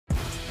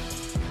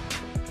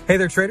Hey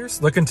there,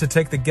 traders. Looking to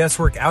take the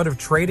guesswork out of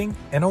trading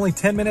in only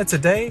 10 minutes a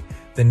day?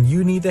 Then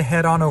you need to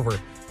head on over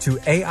to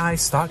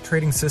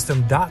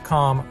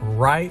AIStockTradingSystem.com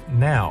right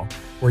now,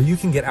 where you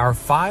can get our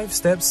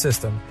 5-step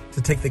system to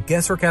take the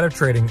guesswork out of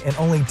trading in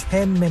only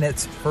 10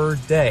 minutes per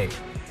day.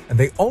 And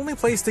the only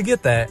place to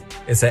get that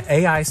is at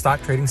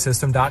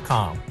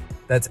AIStockTradingSystem.com.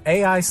 That's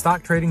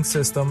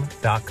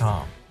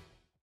AIStockTradingSystem.com.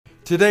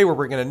 Today we're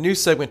bringing a new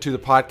segment to the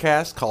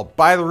podcast called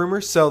Buy the Rumor,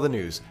 Sell the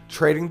News,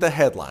 Trading the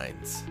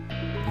Headlines.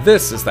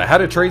 This is the How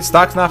to Trade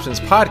Stocks and Options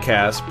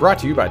podcast, brought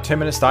to you by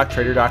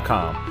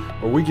 10MinuteStockTrader.com,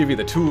 where we give you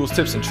the tools,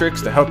 tips, and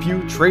tricks to help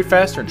you trade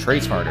faster and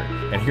trade smarter.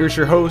 And here's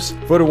your host,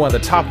 voted one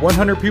of the top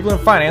 100 people in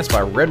finance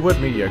by Redwood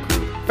Media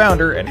Group,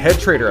 founder and head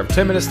trader of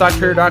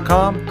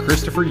 10MinuteStockTrader.com,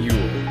 Christopher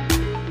Uhl.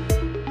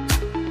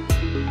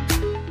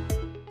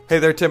 Hey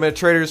there, 10-minute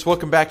traders.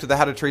 Welcome back to the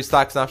How to Trade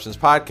Stocks and Options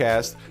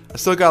podcast. I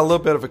still got a little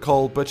bit of a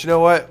cold, but you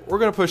know what? We're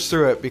going to push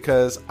through it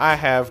because I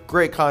have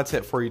great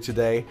content for you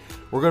today.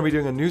 We're going to be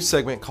doing a new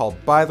segment called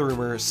Buy the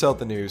Rumor, Sell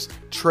the News,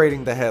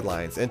 Trading the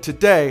Headlines. And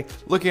today,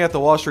 looking at the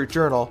Wall Street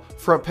Journal,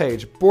 front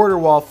page, Border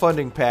Wall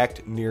Funding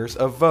Pact nears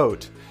a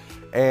vote.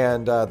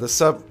 And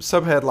the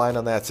sub-headline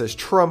on that says,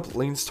 Trump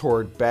leans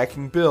toward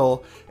backing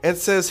bill and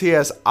says he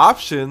has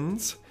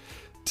options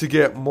to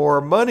get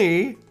more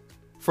money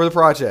for the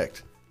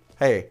project.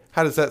 Hey,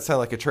 how does that sound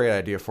like a trade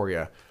idea for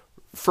you?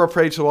 Front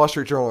page of the Wall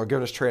Street Journal are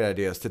giving us trade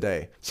ideas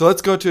today. So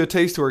let's go to a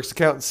Tastyworks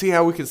account and see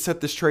how we can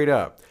set this trade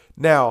up.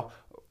 Now,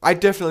 I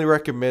definitely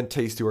recommend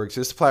Tastyworks.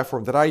 It's a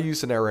platform that I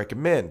use and I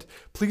recommend.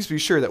 Please be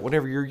sure that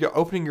whenever you're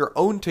opening your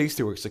own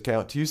Tastyworks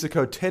account to use the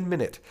code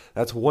 10MINUTE,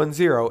 that's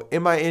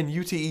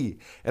 10MINUTE,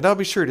 and I'll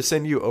be sure to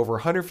send you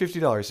over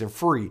 $150 in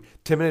free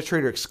 10-Minute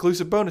Trader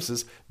exclusive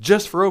bonuses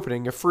just for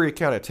opening a free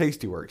account at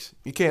Tastyworks.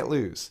 You can't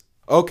lose.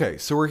 Okay,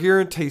 so we're here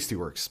in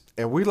Tastyworks,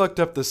 and we looked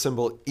up the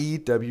symbol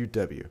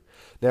EWW.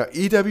 Now,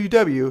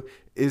 EWW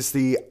is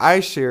the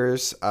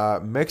iShares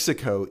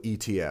Mexico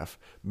ETF.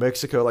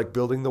 Mexico, like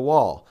building the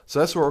wall. So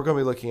that's what we're going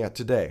to be looking at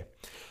today.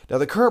 Now,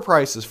 the current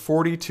price is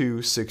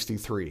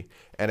 $42.63,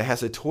 and it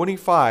has a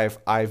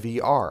 25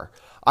 IVR.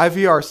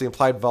 IVR is the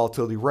implied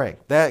volatility rank.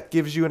 That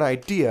gives you an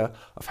idea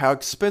of how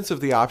expensive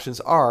the options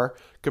are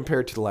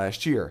compared to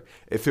last year.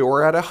 If it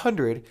were at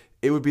 100,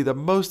 it would be the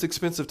most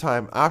expensive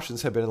time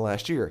options have been in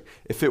last year.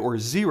 If it were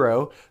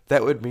 0,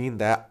 that would mean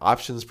that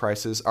options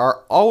prices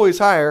are always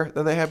higher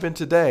than they have been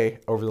today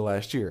over the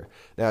last year.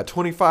 Now at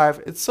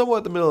 25, it's somewhat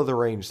in the middle of the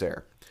range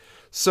there.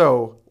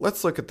 So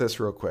let's look at this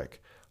real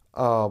quick.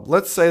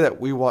 Let's say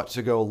that we want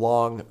to go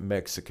long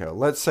Mexico.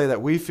 Let's say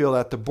that we feel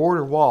that the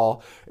border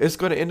wall is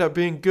going to end up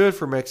being good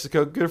for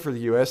Mexico, good for the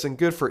U.S., and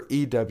good for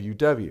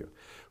EWW.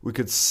 We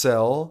could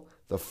sell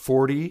the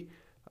 40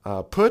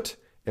 put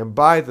and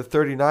buy the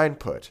 39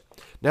 put.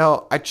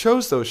 Now, I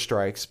chose those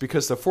strikes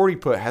because the 40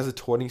 put has a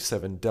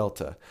 27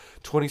 delta.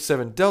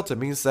 27 delta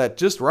means that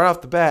just right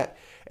off the bat,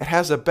 it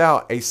has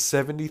about a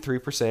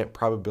 73%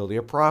 probability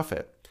of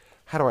profit.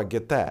 How do I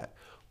get that?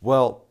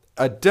 Well,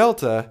 a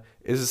delta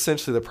is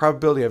essentially the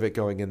probability of it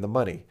going in the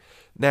money.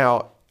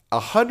 Now,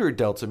 100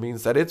 delta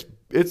means that it's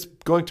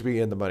going to be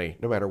in the money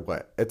no matter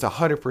what. It's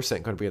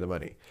 100% going to be in the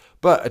money.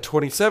 But a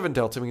 27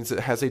 delta means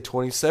it has a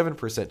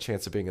 27%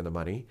 chance of being in the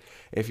money.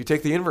 If you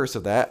take the inverse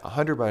of that,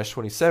 100 minus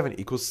 27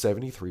 equals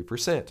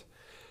 73%.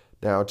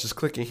 Now, just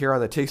clicking here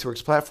on the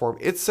Tastyworks platform,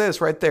 it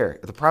says right there,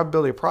 the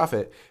probability of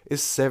profit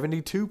is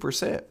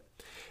 72%. And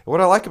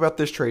what I like about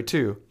this trade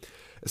too,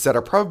 is that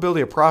our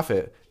probability of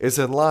profit is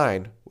in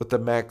line with the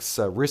max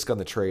risk on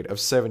the trade of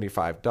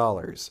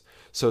 $75.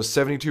 So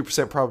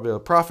 72% probability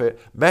of profit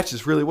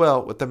matches really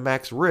well with the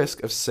max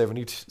risk of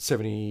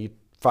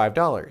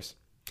 $75.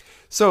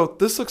 So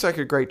this looks like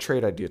a great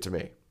trade idea to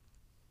me.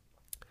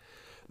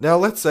 Now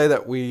let's say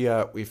that we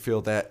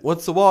feel that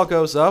once the wall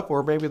goes up,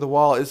 or maybe the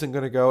wall isn't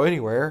going to go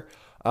anywhere,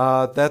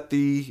 that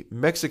the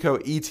Mexico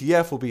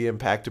ETF will be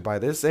impacted by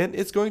this and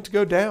it's going to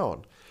go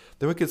down.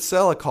 Then we could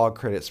sell a call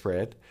credit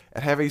spread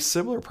and have a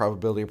similar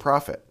probability of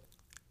profit.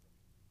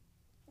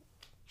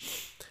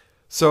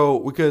 So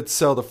we could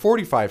sell the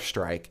 45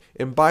 strike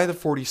and buy the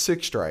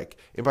 46 strike.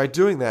 And by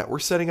doing that, we're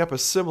setting up a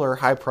similar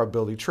high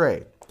probability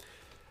trade.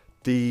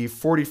 The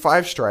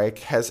 45 strike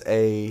has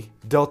a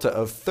delta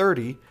of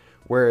 30,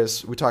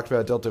 whereas we talked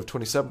about a delta of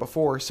 27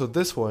 before. So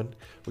this one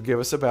would give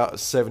us about a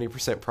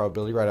 70%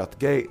 probability right out the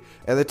gate.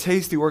 And the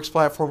Tastyworks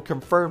platform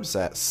confirms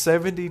that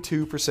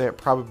 72%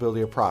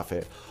 probability of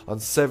profit on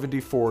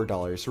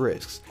 $74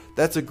 risks.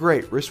 That's a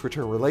great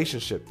risk-return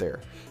relationship there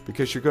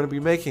because you're going to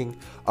be making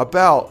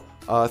about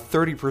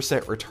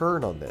 30%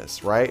 return on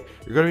this, right?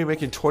 You're going to be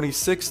making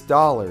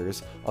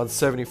 $26 on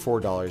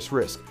 $74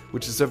 risk,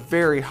 which is a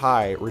very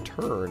high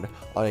return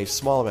on a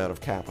small amount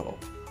of capital.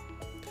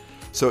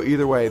 So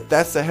either way,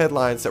 that's the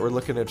headlines that we're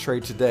looking to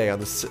trade today on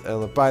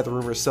the Buy the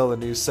Rumor, Sell the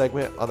News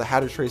segment on the How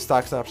to Trade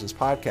Stocks and Options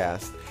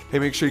podcast. Hey,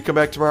 make sure you come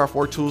back tomorrow for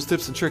more tools,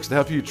 tips, and tricks to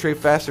help you trade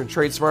faster and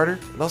trade smarter,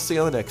 and I'll see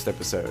you on the next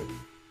episode.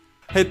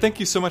 Hey, thank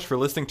you so much for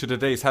listening to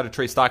today's How to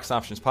Trade Stocks and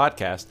Options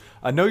podcast.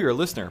 I know you're a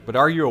listener, but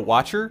are you a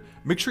watcher?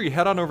 Make sure you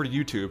head on over to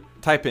YouTube,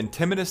 type in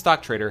 10-Minute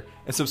Stock Trader,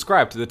 and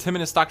subscribe to the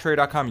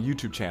 10MinuteStockTrader.com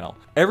YouTube channel.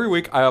 Every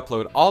week I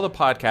upload all the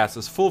podcasts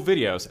as full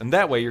videos, and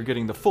that way you're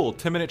getting the full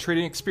 10-minute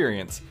trading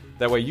experience.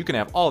 That way you can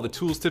have all the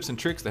tools, tips, and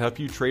tricks to help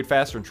you trade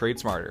faster and trade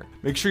smarter.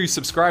 Make sure you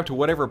subscribe to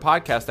whatever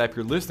podcast app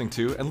you're listening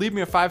to, and leave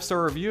me a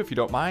 5-star review if you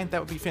don't mind.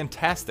 That would be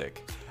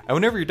fantastic. And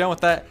whenever you're done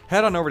with that,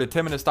 head on over to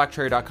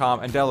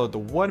 10MinuteStockTrader.com and download the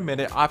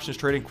 1-minute options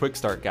trading quick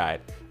start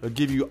guide. It'll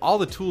give you all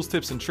the tools,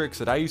 tips, and tricks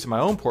that I use in my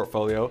own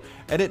portfolio,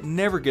 and it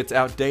never gets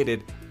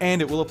outdated,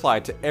 and it will apply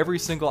to every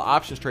single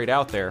options trade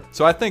out there,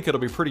 so I think it'll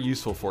be pretty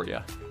useful for you.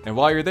 And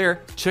while you're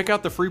there, check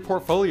out the free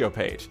portfolio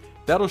page.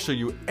 That'll show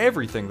you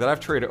everything that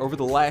I've traded over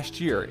the last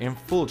year in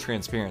full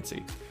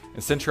transparency.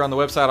 And since you're on the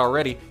website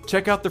already,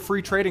 check out the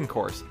free trading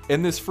course.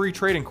 In this free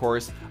trading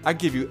course, I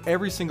give you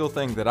every single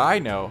thing that I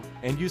know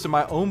and use in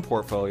my own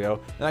portfolio,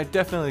 and I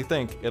definitely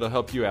think it'll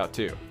help you out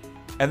too.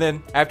 And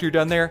then, after you're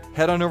done there,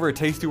 head on over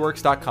to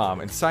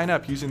tastyworks.com and sign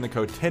up using the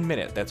code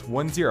 10MINUTE, that's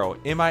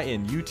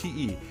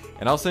 10MINUTE,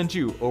 and I'll send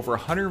you over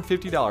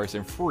 $150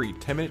 in free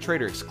 10-Minute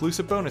Trader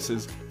exclusive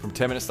bonuses from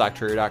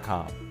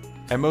 10MinuteStockTrader.com.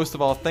 And most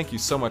of all, thank you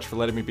so much for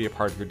letting me be a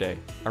part of your day.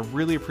 I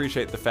really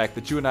appreciate the fact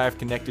that you and I have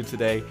connected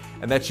today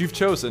and that you've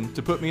chosen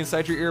to put me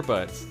inside your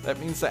earbuds. That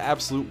means the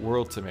absolute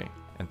world to me.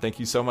 And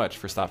thank you so much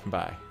for stopping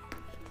by.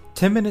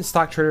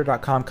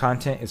 10MinuteStockTrader.com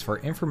content is for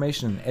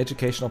information and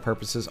educational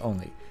purposes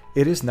only.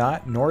 It is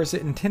not, nor is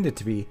it intended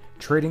to be,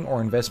 trading or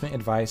investment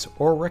advice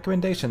or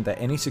recommendation that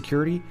any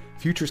security,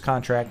 futures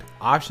contract,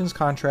 options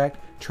contract,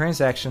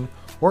 transaction,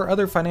 or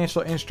other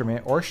financial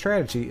instrument or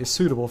strategy is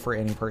suitable for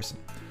any person.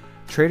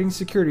 Trading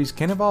securities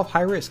can involve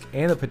high risk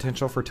and the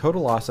potential for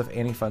total loss of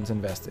any funds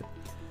invested.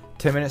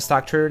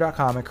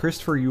 10MinuteStockTrader.com and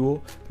Christopher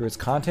Uhl, through its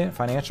content,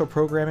 financial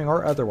programming,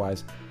 or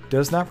otherwise,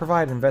 does not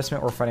provide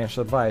investment or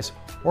financial advice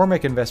or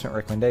make investment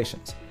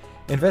recommendations.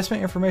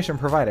 Investment information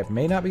provided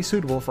may not be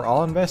suitable for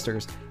all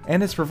investors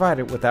and is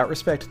provided without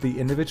respect to the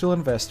individual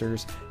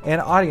investors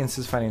and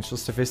audience's financial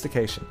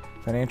sophistication,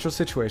 financial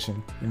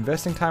situation,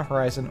 investing time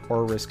horizon,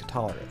 or risk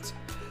tolerance.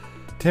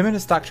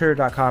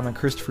 10MinuteStockTrader.com and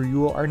Christopher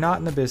Uhl are not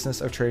in the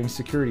business of trading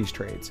securities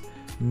trades,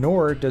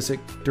 nor does it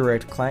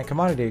direct client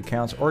commodity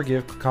accounts or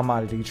give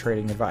commodity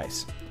trading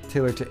advice,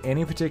 tailored to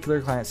any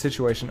particular client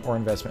situation or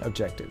investment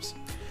objectives.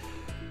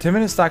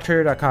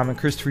 10MinuteStockTrader.com and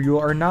Christopher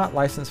Uhl are not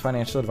licensed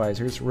financial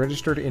advisors,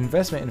 registered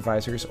investment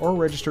advisors, or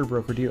registered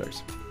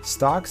broker-dealers.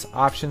 Stocks,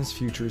 options,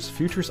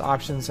 futures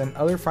options, and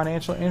other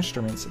financial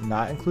instruments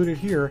not included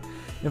here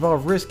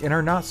involve risk and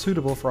are not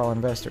suitable for all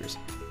investors.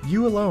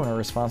 You alone are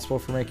responsible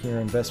for making your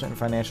investment and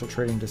financial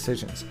trading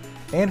decisions,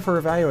 and for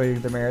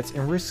evaluating the merits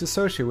and risks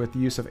associated with the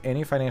use of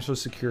any financial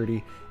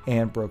security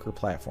and broker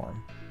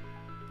platform.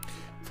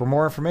 For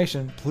more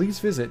information, please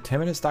visit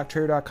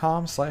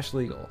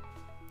 10MinuteStockTrader.com/legal.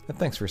 And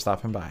thanks for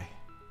stopping by.